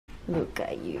Look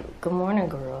at you. Good morning,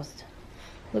 girls.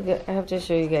 Look at, I have to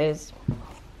show you guys.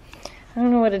 I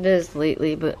don't know what it is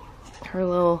lately, but her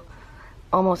little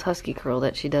almost husky curl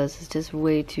that she does is just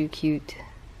way too cute.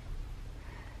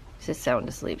 She's just sound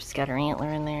asleep. She's got her antler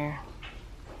in there.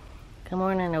 Good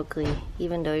morning, Oakley,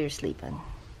 even though you're sleeping.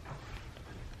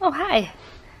 Oh, hi.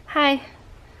 Hi.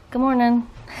 Good morning.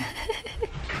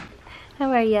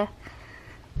 How are ya?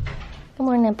 Good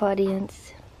morning,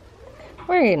 audience.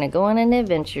 We're gonna go on an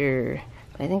adventure.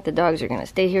 I think the dogs are gonna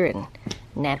stay here and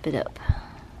nap it up.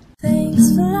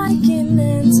 Thanks for liking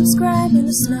and subscribing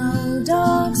to Snow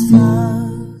Dogs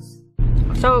Vlogs.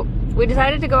 So we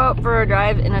decided to go out for a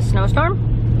drive in a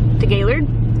snowstorm to Gaylord.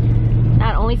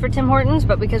 Not only for Tim Hortons,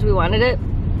 but because we wanted it.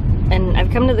 And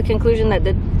I've come to the conclusion that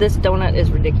this donut is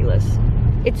ridiculous.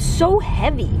 It's so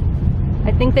heavy.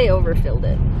 I think they overfilled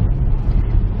it.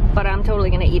 But I'm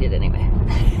totally gonna eat it anyway.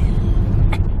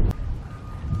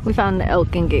 We found the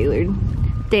elk in Gaylord.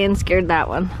 Dan scared that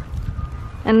one.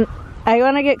 And I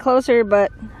want to get closer,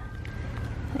 but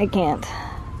I can't.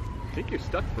 I think you're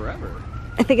stuck forever.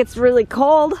 I think it's really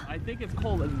cold. I think it's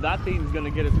cold and that thing's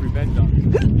gonna get its revenge on you.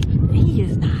 He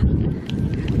is not.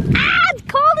 Ah, it's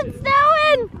cold and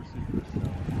snowing!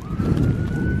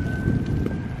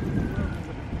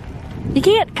 You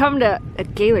can't come to a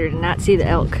Gaylord and not see the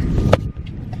elk.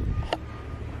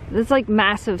 This is like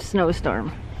massive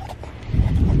snowstorm.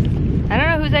 I don't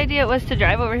know whose idea it was to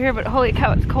drive over here, but holy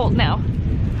cow, it's cold now.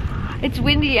 It's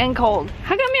windy and cold.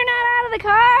 How come you're not out of the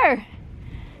car?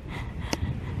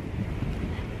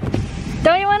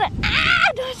 Don't you want to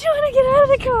get out of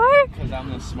the car? Because I'm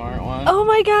the smart one. Oh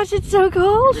my gosh, it's so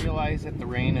cold. I realize that the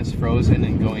rain is frozen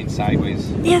and going sideways.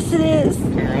 Yes, it is.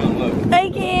 Turn around, look. I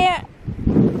can't.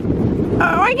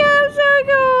 Oh my god, I'm so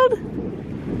cold.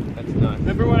 That's nuts.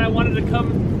 Remember when I wanted to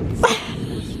come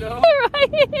snow?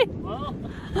 Right. Well,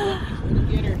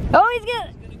 get her. Oh, he's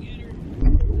gonna get her.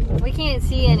 We can't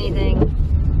see anything.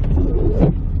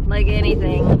 Like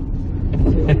anything.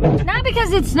 Not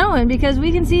because it's snowing, because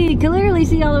we can clearly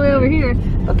see all the way over here,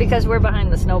 but because we're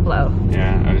behind the snowplow.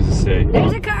 Yeah, I was just saying.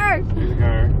 There's a car! There's a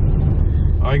car.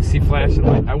 Oh, I can see flashing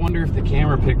light. I wonder if the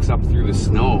camera picks up through the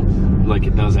snow like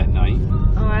it does at night.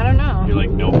 Oh, I don't know. You're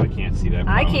like, nope, I can't see that.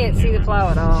 I can't see the plow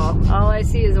at all. All I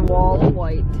see is a wall of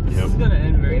white. This is gonna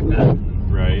end very badly.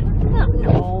 Right?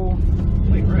 No.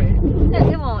 Like, right.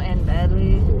 It won't end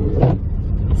badly.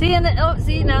 See,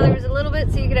 see, now there was a little bit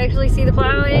so you could actually see the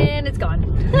plow, and it's gone.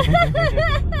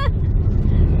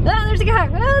 Oh, there's a car.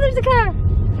 Oh, there's a car.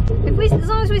 As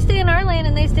long as we stay in our lane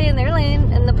and they stay in their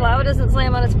lane, and the plow doesn't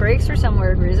slam on its brakes for some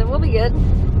weird reason, we'll be good.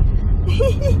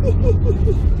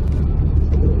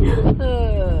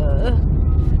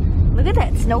 Look at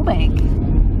that snowbank.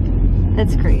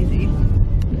 That's crazy.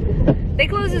 They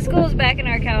closed the schools back in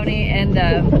our county, and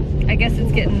I guess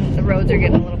the roads are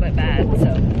getting a little bit bad,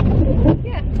 so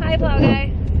yeah. Hi, plow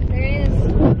guy. There he is.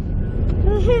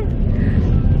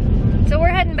 So we're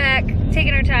heading back,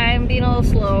 taking our time, being a little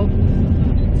slow,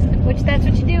 which that's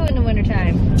what you do in the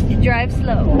wintertime. You drive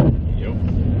slow. Yep.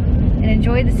 And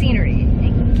enjoy the scenery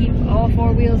and keep all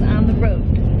four wheels on the road.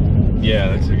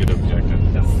 Yeah, that's a good objective.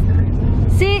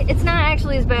 See, it's not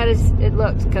actually as bad as it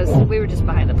looks because we were just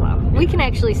behind the plow. We can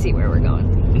actually see where we're going.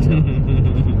 So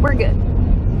we're good.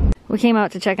 We came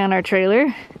out to check on our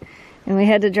trailer and we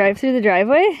had to drive through the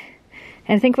driveway.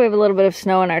 And I think we have a little bit of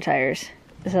snow in our tires.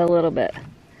 Just a little bit.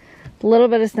 A little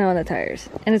bit of snow in the tires.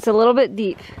 And it's a little bit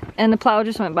deep. And the plow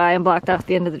just went by and blocked off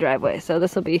the end of the driveway. So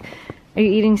this will be... Are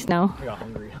you eating snow? I got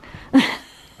hungry.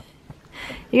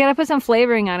 You gotta put some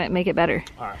flavoring on it and make it better.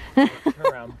 Alright, turn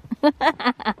around.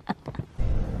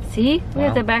 See? We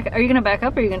have to back. Are you gonna back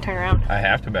up or are you gonna turn around? I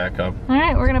have to back up.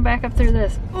 Alright, we're gonna back up through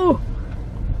this. Ooh!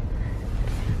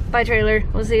 Bye, trailer.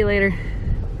 We'll see you later.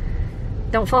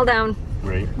 Don't fall down.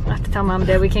 Right. I'll have to tell Mom and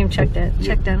Dad we came checked on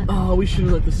it. Oh, we should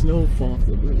have let the snow fall off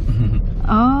the roof.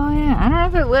 Oh, yeah. I don't know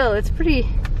if it will. It's pretty...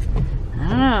 I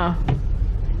don't know.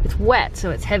 It's wet, so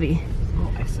it's heavy.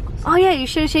 Oh, icicles. Oh, yeah. You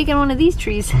should have shaken one of these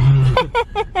trees. Getting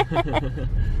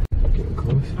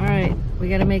close. Alright. We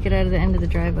gotta make it out of the end of the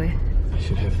driveway. I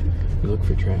should have looked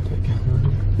for traffic.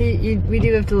 We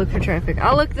do have to look for traffic.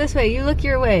 I'll look this way. You look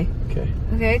your way. Okay.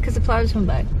 Okay? Because the plow just went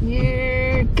by.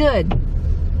 You're good.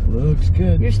 Looks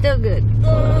good. You're still good.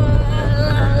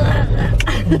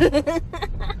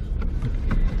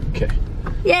 Okay.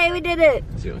 Yay, we did it!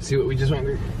 See what we just went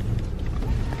through?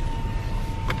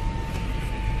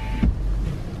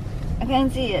 I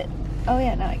can't see it. Oh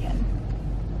yeah, now I can.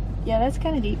 Yeah, that's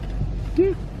kind of deep.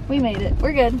 We made it.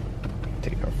 We're good.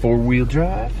 Take our 4-wheel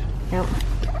drive. Yep.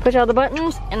 Push all the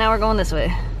buttons, and now we're going this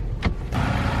way.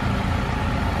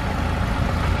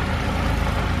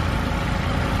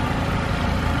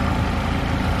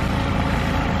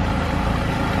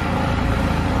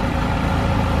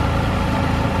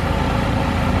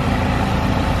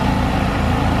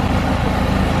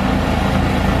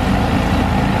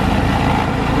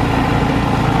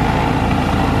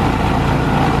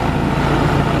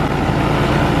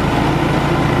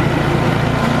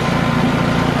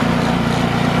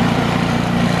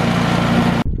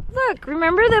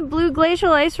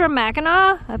 glacial ice from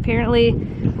Mackinac? Apparently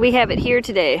we have it here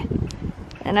today.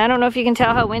 And I don't know if you can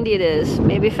tell how windy it is.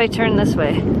 Maybe if I turn this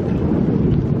way.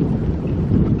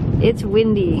 It's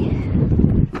windy.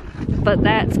 But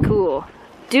that's cool.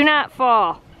 Do not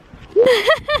fall.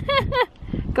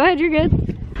 Go ahead, you're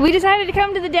good. We decided to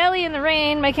come to the deli in the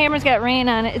rain. My camera's got rain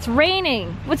on it. It's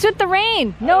raining. What's with the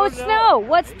rain? No snow.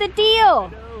 What's the deal?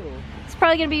 It's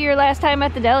probably gonna be your last time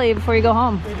at the deli before you go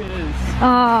home. It is.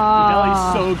 Aww. The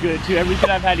deli's so good too. Everything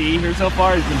I've had to eat here so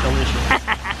far has been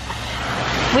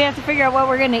delicious. We have to figure out what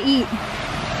we're gonna eat.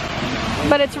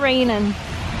 But it's raining.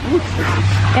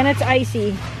 And it's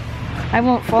icy. I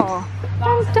won't fall.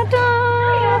 Dun, dun,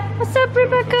 dun. What's up,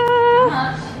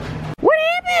 Rebecca? What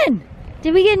happened?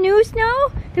 Did we get new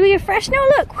snow? Did we get fresh snow?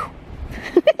 Look.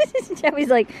 Joey's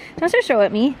like, don't throw snow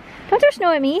at me. Don't throw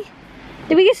snow at me.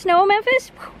 Did we get snow,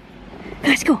 Memphis?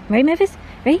 Let's go. Ready, Memphis?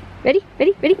 Ready? Ready?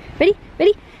 Ready? Ready? Ready?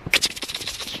 Ready?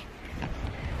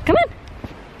 Come on.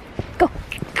 Go.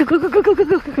 Go, go, go, go, go,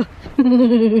 go, go,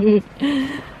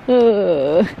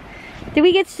 go. Did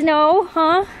we get snow,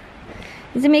 huh?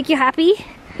 Does it make you happy?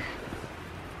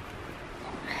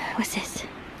 What's this?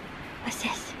 What's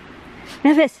this?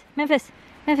 Memphis, Memphis,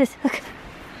 Memphis, look.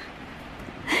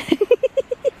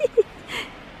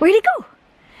 Where'd he go?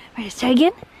 Ready to try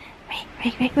again?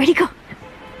 Ready, where'd he go?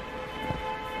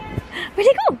 Where'd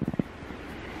he go?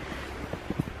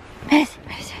 Memphis,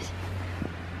 Memphis,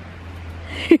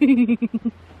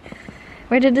 Memphis.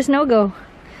 Where did the snow go?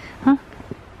 Huh?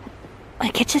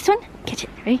 Wanna catch this one? Catch it,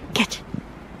 ready? Catch.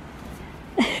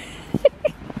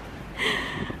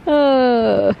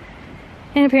 Oh.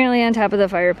 And apparently on top of the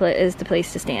fire pit is the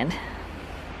place to stand.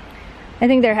 I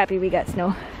think they're happy we got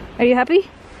snow. Are you happy?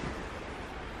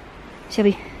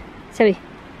 Shelby, Shelby,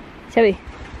 Shelby,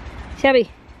 Shelby.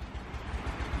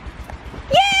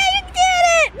 Yeah, you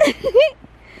did it!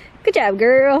 Good job,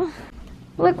 girl.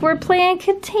 Look, we're playing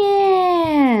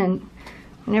Catan.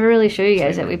 I never really show you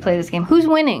guys that we play this game. Who's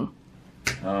winning?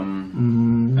 I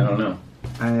don't know.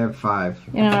 I have 5.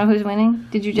 You don't know who's winning?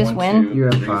 Did you just win? 2, You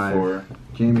have 3, 5. 4,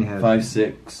 Jamie has 5,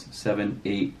 6, 7,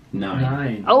 8, 9.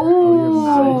 9.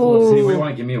 Oh! Does anybody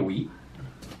want to give me a wheat?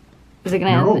 Is it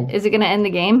gonna No. end? Is it gonna end the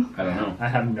game? I don't know. I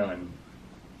have none.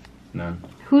 None.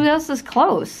 Who else is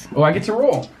close? Oh, I get to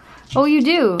roll. Oh, you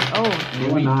do. Oh, Give me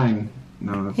a wheat. 9.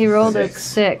 No, that's he rolled a 6.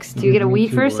 6. Do you get a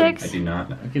wheat for a I 6? do not.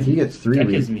 That gives He me- gets 3 that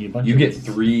wheat. gives me a bunch You of get wheats.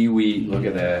 3 wheat. Look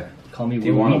at that. Call me Do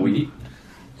you want a Wheat. wheat?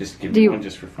 Just give Do me you- one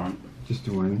just for fun. Just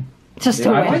to win. Just to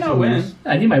I might win. not win.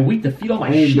 I need my wheat to feed all my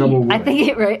I need sheep. double wood. I think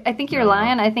it right. I think you're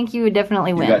lying. I think you would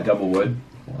definitely You win. got double wood.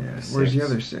 Yes. Where's the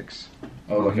other 6?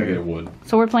 Oh, look, I get a wood.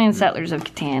 So we're playing Settlers of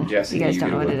Catan. Jesse, You guys you don't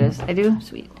get know a what it wood. is. I do?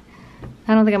 Sweet.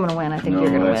 I don't think I'm gonna win. I think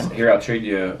you're gonna win. Here, I'll trade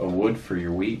you a wood for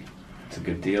your wheat. It's a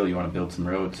good deal. You want to build some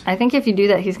roads? I think if you do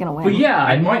that, he's gonna win. But yeah,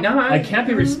 I might not. I can't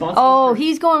be responsible. Oh, for-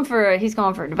 he's going for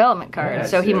a development card, Yeah,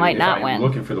 so he might if not I'm win.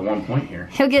 Looking for the 1 point here.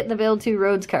 He'll get the Build 2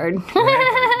 Roads card.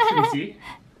 Should we see?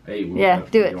 Hey, Yeah,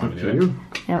 do it. You want to do You?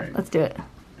 it? Yeah, Right. let's do it.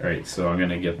 All right, so I'm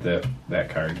gonna get that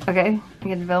card. Okay, you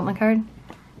get a development card.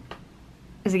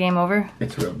 Is the game over?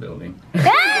 It's road building.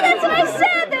 That's what I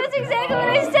said. That's exactly what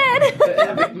I said.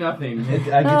 Epic nothing. I get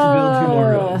to build 2 more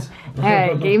roads. All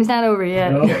right, game's not over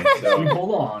yet. Okay, so You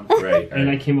hold on. right, And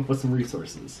I right. came up with some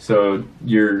resources. So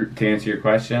to answer your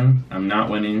question, I'm not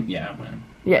winning. Yeah, I'm winning.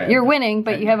 Yeah, you're winning,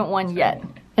 but I- you haven't won yet.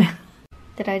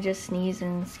 Did I just sneeze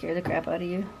and scare the crap out of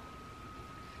you?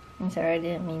 I'm sorry, I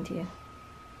didn't mean to.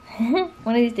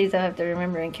 One of these days I'll have to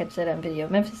remember and catch that on video.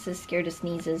 Memphis is scared of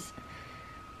sneezes.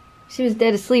 She was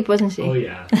dead asleep, wasn't she? Oh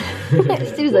yeah.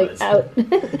 She was like out.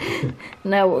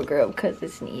 And I woke her up because I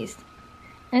sneezed.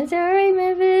 It's alright,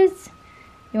 Memphis.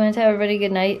 You want to tell everybody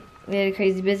good night? We had a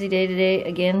crazy busy day today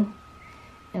again.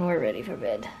 And we're ready for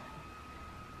bed.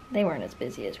 They weren't as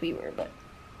busy as we were, but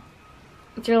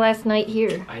it's your last night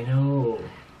here. I know.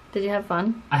 Did you have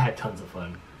fun? I had tons of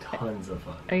fun. Tons of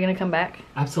fun. Are you gonna come back?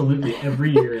 Absolutely.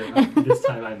 Every year, this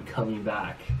time I'm coming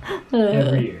back.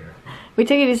 Every year. We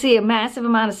took you to see a massive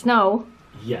amount of snow,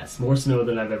 Yes, more snow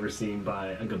than I've ever seen by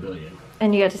a gabillion.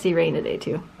 and you got to see rain today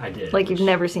too. I did. Like you've which-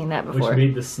 never seen that Which before.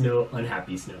 made the snow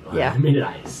unhappy snow. Yeah. It made it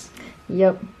ice.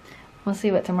 Yep. We'll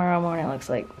see what tomorrow morning looks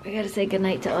like. We gotta say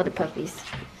goodnight to all the puppies.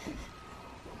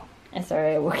 I'm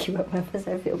sorry I woke you up, Memphis.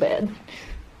 I feel bad.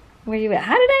 Where you at?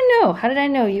 How did I know? How did I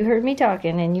know? You heard me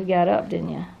talking and you got up, didn't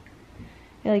you?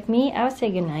 You're like me? I'll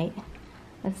say goodnight.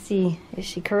 Let's see. Is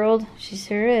she curled? She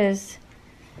sure is.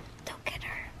 Don't get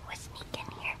her. We'll sneak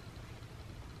in here.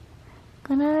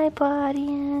 Good night,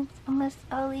 audience.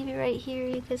 I'll leave you right here.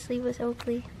 You can sleep with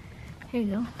Oakley. Here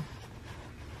you go.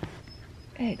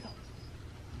 There you go.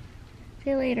 See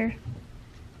you later.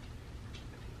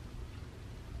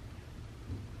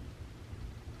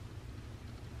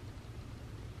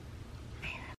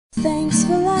 Thanks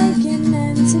for liking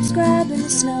and subscribing to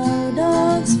Snow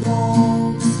Dogs Vlog.